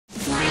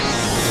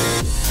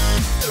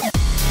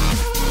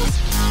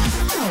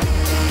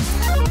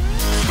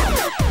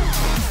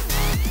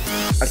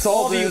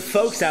all solve of you it.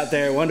 folks out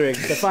there wondering,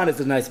 Stefan is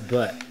a nice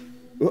butt.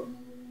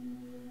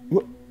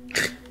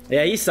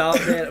 Yeah, you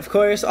solved it, of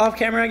course, off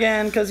camera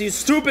again, because you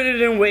stupid and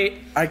didn't wait.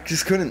 I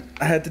just couldn't.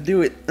 I had to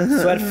do it.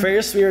 So at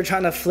first we were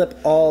trying to flip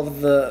all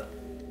the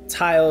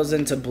tiles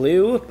into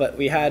blue, but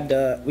we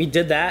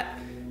did that,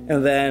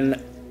 and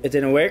then it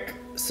didn't work.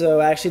 So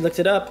I actually looked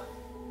it up,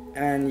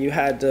 and you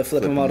had to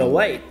flip them all to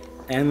white,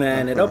 and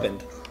then it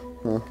opened.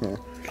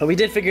 But we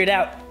did figure it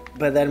out,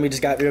 but then we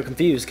just got real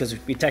confused because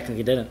we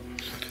technically didn't.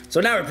 So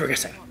now we're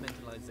progressing.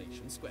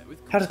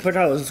 How to put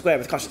tiles in square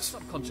with conscious?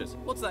 Subconscious.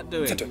 What's that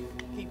doing?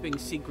 Keeping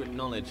secret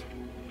knowledge.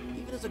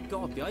 Even as a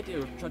god, the idea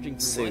of trudging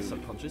through my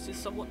subconscious is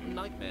somewhat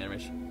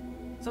nightmarish.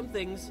 Some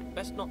things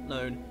best not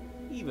known,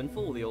 even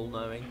for the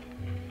all-knowing.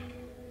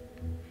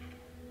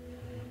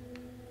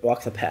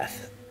 Walk the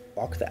path.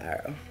 Walk the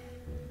arrow.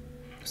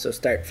 So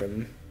start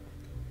from,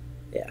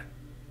 yeah,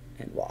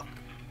 and walk.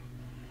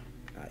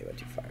 Oh, you went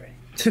too far, right?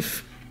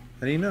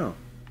 How do you know?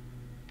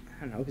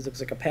 I don't know, because it looks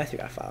like a path you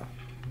gotta follow.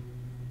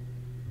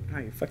 Oh,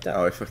 you fucked up.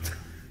 Oh, I fucked up.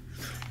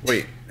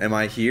 Wait, am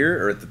I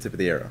here or at the tip of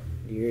the arrow?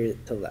 You're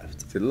to the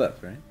left. To the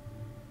left, right?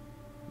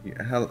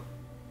 Yeah, how?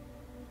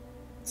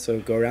 So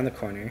go around the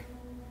corner.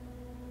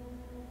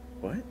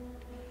 What?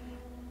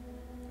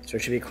 So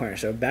it should be a corner.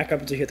 So back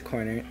up until you hit the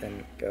corner,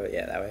 then go,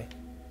 yeah, that way.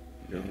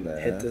 Go And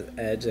left, hit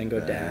the edge, then go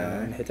back,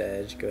 down, hit the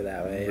edge, go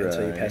that way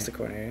until you pass the right,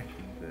 corner.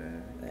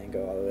 back. Then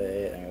go all the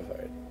way, and go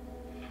forward.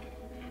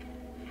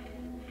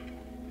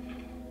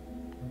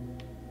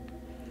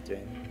 Do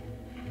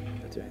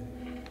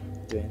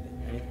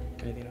anything?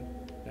 Anything?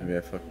 No? Maybe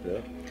I fucked it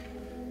up.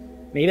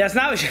 Maybe that's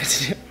not what you have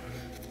to do.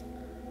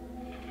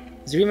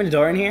 Is there even a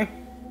door in here?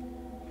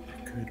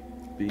 Could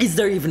be. Is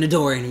there even a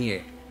door in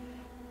here?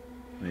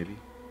 Maybe.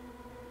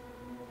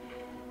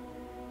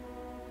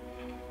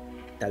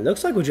 That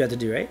looks like what you have to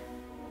do, right?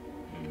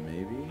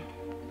 Maybe.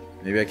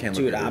 Maybe I can't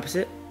Do look it at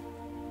opposite?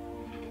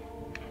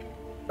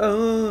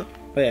 Oh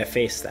yeah,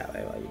 face that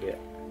way while you do it.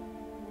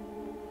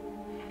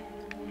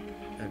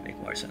 That would make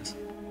more sense.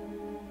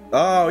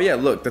 Oh yeah,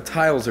 look, the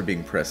tiles are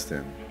being pressed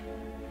in.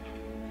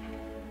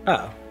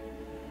 Oh.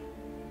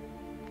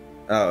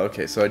 Oh,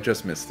 okay, so I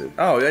just missed it.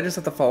 Oh, I just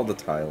have to follow the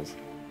tiles.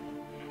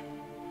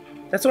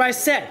 That's what I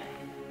said!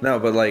 No,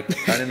 but like,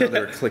 I didn't know they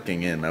were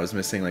clicking in. I was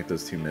missing like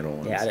those two middle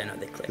ones. Yeah, I didn't know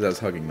they clicked. Because I was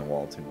hugging the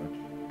wall too much.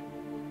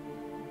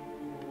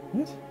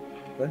 What?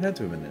 That had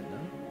to have been it,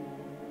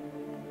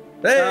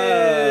 no?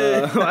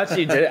 Hey! Well,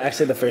 actually, you did it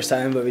actually the first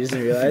time, but we just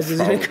didn't realize it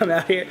was going to come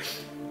out here.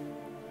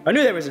 I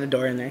knew there wasn't a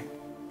door in there.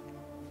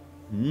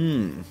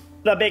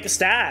 The big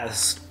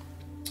stars.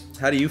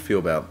 How do you feel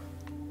about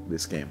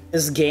this game?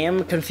 This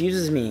game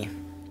confuses me.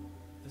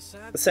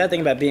 The sad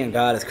thing about being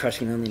God is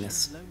crushing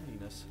loneliness.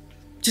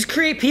 Just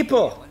create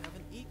people.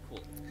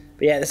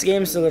 But yeah, this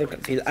game's a little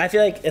confusing. I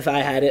feel like if I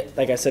had it,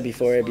 like I said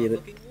before, it'd be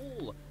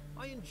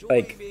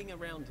like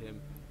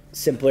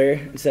simpler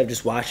instead of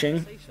just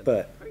watching.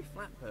 But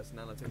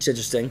it's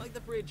interesting.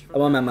 I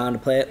want my mom to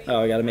play it.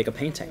 Oh, I gotta make a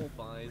painting. Wait,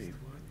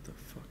 what the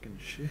fucking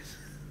shit?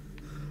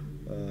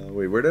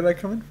 Wait, where did I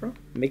come in from?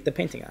 Make the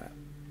painting on it.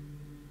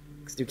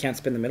 Because you can't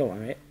spin the middle one,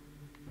 right?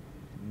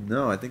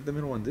 No, I think the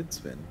middle one did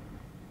spin.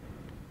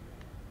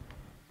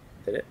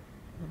 Did it?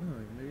 I don't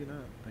know, maybe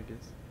not, I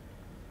guess.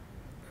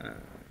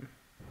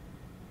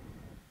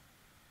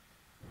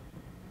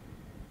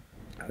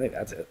 I think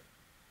that's it.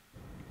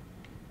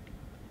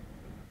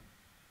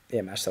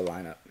 Yeah, match the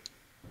lineup.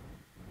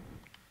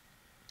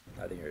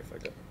 I think you already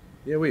fucked up.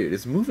 Yeah, wait,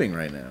 it's moving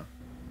right now.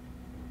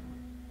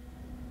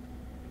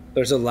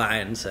 There's a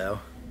line, so.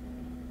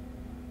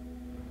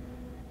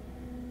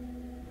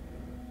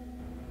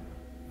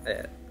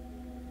 Yeah.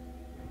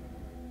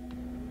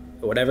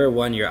 Whatever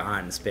one you're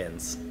on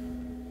spins.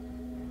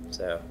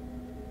 So,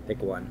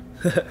 pick one.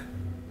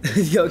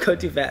 You'll go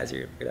too fast,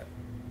 you're gonna pick it up.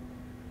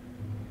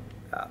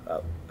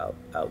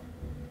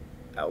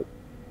 Out.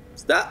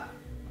 Stop!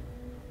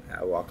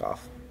 Now walk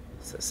off.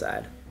 So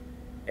sad.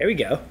 There we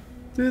go.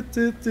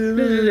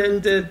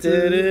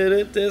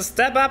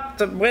 Step up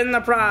to win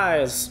the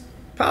prize.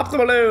 Pop the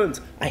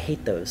balloons. I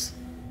hate those.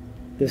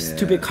 Those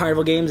stupid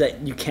carnival games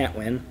that you can't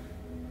win.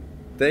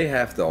 They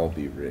have to all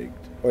be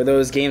rigged. Or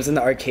those games in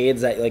the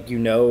arcades that, like, you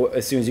know,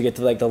 as soon as you get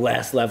to, like, the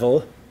last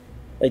level.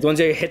 Like, the ones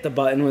where you hit the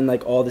button when,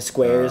 like, all the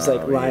squares,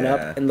 like, line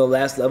up. And the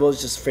last level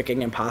is just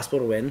freaking impossible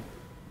to win.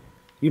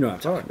 You know what I'm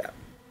talking about.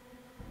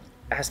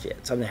 It has to be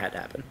it. Something had to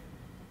happen.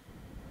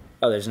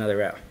 Oh, there's another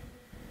row.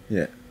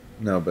 Yeah.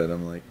 No, but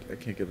I'm like, I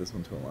can't get this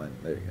one to align.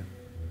 There you go.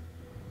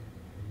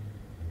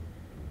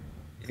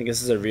 You think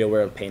this is a real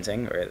world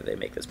painting, or did they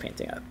make this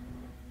painting up?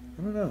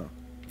 I don't know.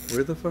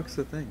 Where the fuck's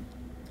the thing?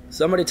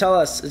 Somebody tell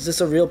us, is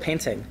this a real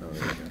painting? Oh,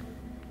 there you go.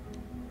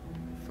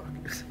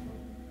 Fuck. So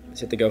you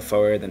have to go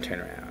forward, then turn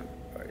around.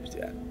 Or just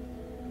do that.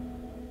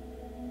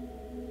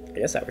 I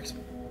guess that works.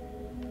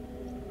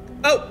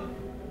 Oh!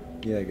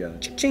 Yeah, I got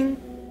it. Ching!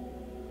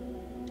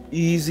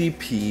 Easy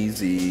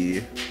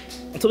peasy.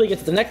 Until we get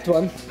to the next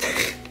one.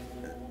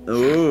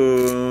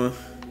 Ooh.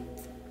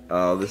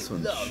 Oh, this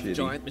one's Love shitty.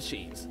 giant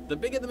machines. The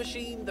bigger the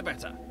machine, the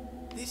better.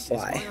 This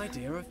Why? is my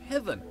idea of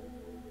heaven.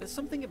 There's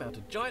something about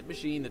a giant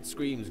machine that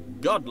screams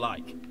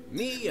godlike.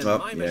 Me and Oh,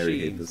 my yeah, I already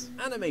hate machines.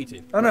 this.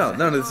 Animated. Oh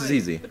no, this is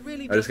easy. But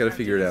really I just gotta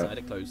figure it inside out.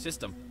 a closed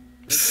system.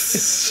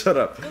 Shut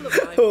up.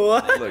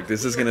 What? Look,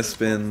 this is gonna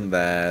spin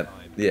that.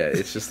 Yeah,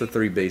 it's just the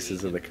 3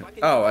 bases of the.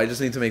 Oh, I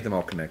just need to make them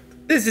all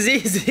connect. This is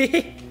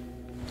easy.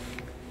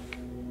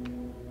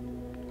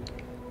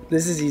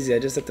 This is easy. I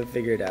just have to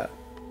figure it out.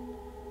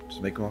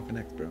 Just make them all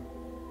connect, bro.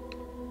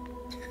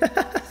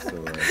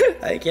 So,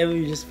 I can't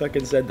believe you just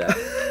fucking said that.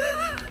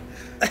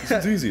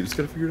 it's easy. You just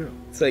gotta figure it out.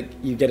 It's like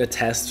you get a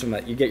test from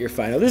like you get your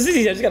final. This is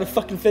easy. I just gotta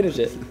fucking finish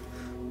it.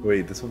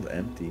 Wait, this one's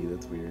empty.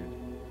 That's weird.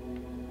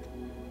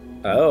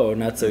 Oh,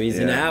 not so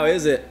easy Yeah. now,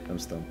 is it? I'm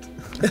stumped.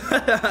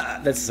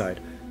 That's hard.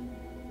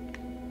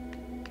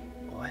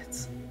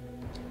 What?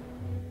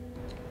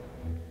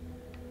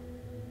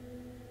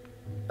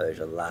 Oh,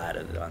 there's a lot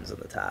of ones on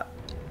the top.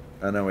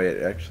 Oh no,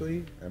 wait.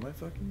 Actually, am I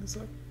fucking this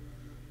up?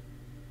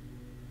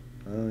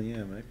 Oh yeah,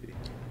 it might be.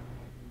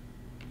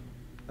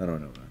 I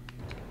don't know.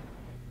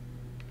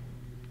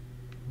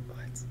 What?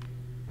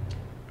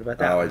 What about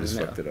that? Oh, one? I just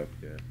No. fucked it up.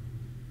 Yeah.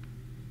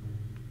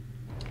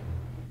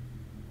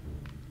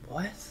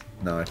 What?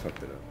 No, I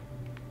fucked it up.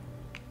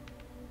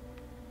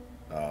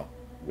 Oh,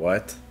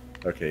 what?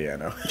 Okay, yeah,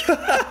 no.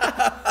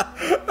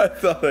 I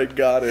thought I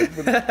got it,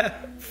 but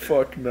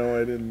fuck no,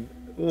 I didn't.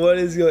 What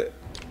is going?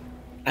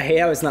 I hate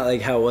how it's not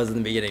like how it was in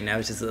the beginning. Now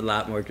it's just a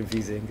lot more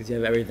confusing because you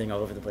have everything all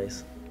over the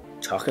place.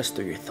 Talk us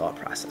through your thought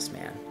process,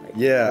 man. Like,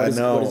 Yeah, what is,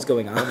 I know. What is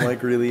going on? I'm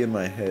like really in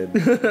my head.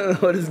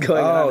 What is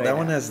going on? Oh, right that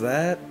one now? has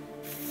that?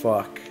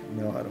 Fuck.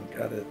 No, I don't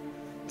got it.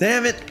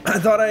 Damn it! I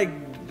thought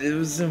it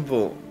was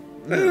simple.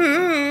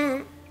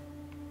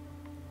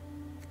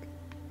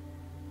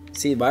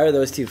 See, why are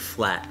those two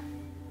flat?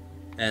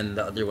 And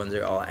the other ones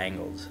are all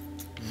angled.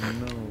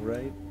 No,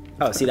 right?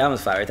 Oh, see, that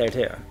one's flat right there,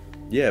 too.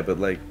 Yeah, but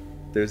like,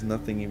 there's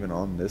nothing even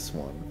on this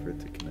one for it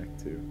to connect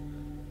to.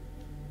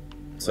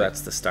 So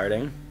that's the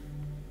starting.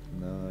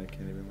 No, I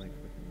can't even like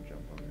fucking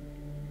jump on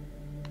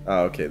it.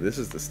 Oh, okay, this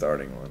is the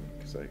starting one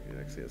because I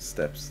actually have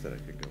steps that I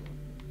could go on.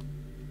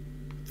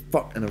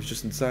 Fuck, and I was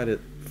just inside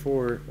it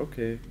before.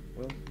 Okay,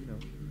 well, you know.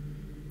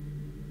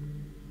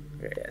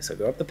 Okay, yeah, so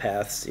go up the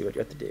path, see what you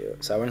have to do.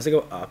 So I want us to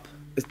go up.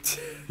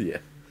 Yeah.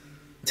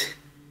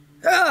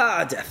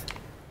 Ah, death.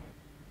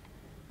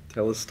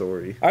 Tell a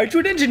story. Aren't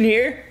you an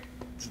engineer?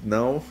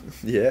 No.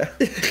 Yeah.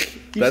 You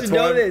should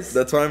know this.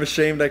 That's why I'm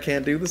ashamed I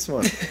can't do this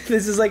one.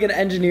 This is like an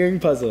engineering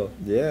puzzle.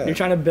 Yeah. You're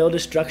trying to build a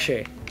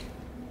structure.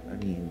 I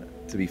mean,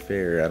 to be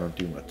fair, I don't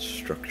do much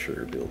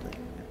structure building.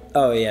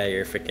 Oh, yeah,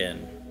 you're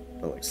freaking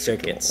I like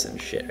circuits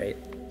and shit, right?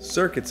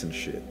 circuits and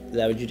shit. Is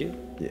that what you do?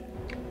 Yeah.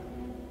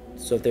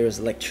 So if there was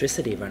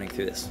electricity running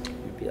through this,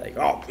 you'd be like,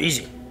 oh,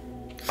 easy.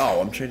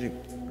 Oh, I'm changing.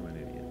 I'm an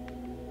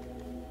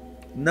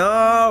idiot.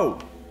 No!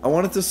 I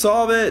wanted to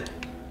solve it!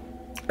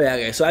 Yeah,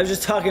 okay, so I was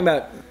just talking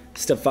about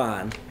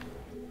Stefan.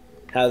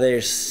 How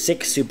there's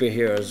 6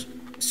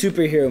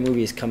 superhero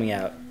movies coming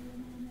out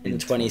in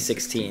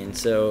 2016.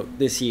 So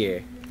this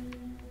year.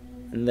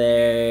 And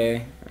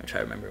I'm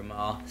trying to remember them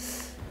all.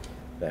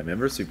 Batman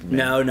vs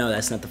Superman. No,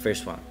 that's not the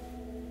first one.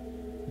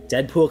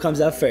 Deadpool comes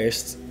out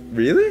first.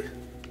 Really?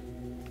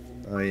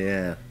 Oh,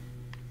 yeah.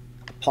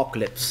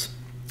 Apocalypse.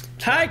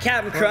 Hi,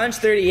 Captain Crunch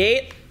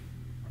 38.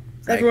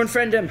 Everyone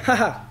friend him.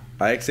 Haha.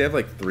 I actually have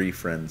like 3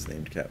 friends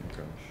named Captain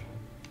Crunch.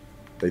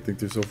 They think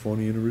they're so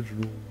funny and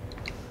original.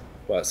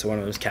 What, so one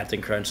of them was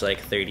Captain Crunch like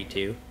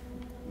 32?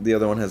 The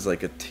other one has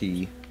like a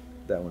T.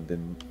 That one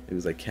didn't. It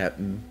was like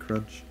Captain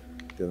Crunch.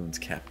 The other one's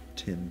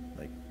Captain,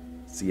 like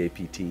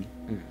C-A-P-T.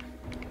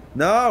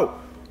 No!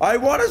 I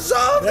want to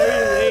solve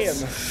Very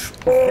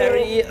this! lame.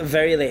 Very,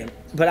 very lame.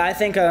 But I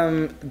think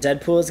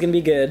Deadpool is going to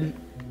be good.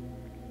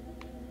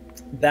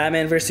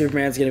 Batman vs.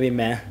 Superman is going to be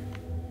meh.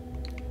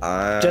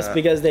 Just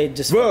because they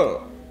just...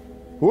 Whoa!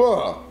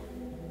 Whoa!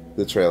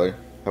 The trailer.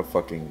 How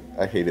fucking...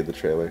 I hated the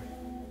trailer.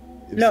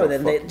 No,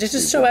 then they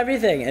just show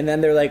everything, and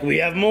then they're like, we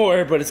have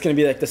more, but it's gonna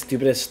be like the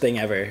stupidest thing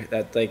ever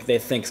that like they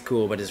think's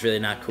cool, but it's really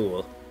not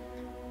cool.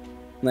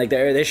 Like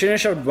they shouldn't have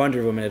showed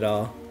Wonder Woman at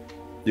all.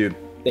 Dude,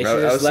 They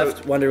should have just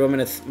left Wonder Woman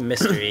a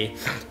mystery,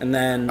 and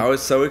then I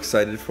was so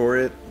excited for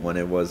it when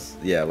it was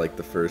like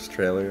the first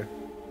trailer.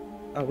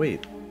 Oh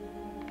wait.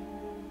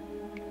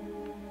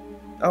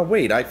 Oh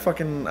wait, I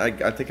think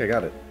I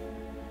got it.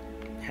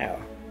 how?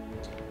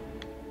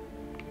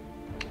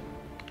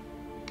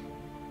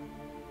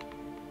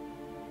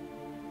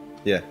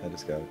 Yeah, I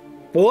just got it.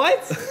 What?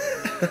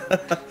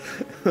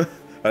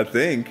 I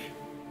think,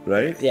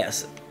 right?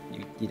 Yes,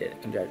 you did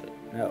it. Congratulations.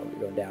 No,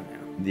 you're going down now.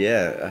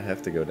 Yeah, I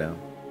have to go down.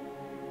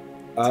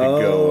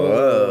 Oh.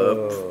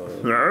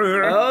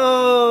 Go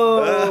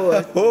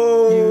up.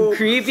 Oh, you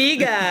creepy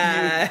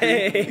guy.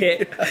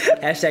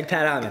 Hashtag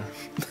Pat Almond.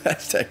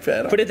 Hashtag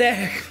Pat. Put it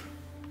there.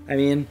 I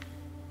mean,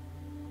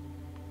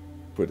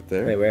 Put it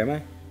there. wait, where am I?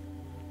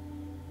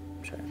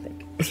 I'm trying to think.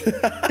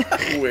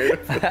 Where?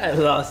 I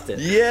lost it.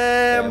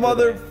 Yeah,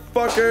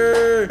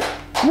 motherfucker!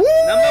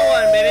 Number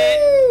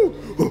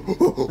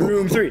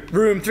 1, baby.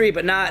 Room 3,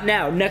 but not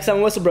now. Next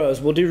on Whistle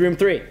Bros, we'll do room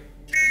 3.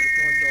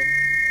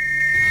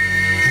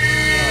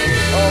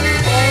 all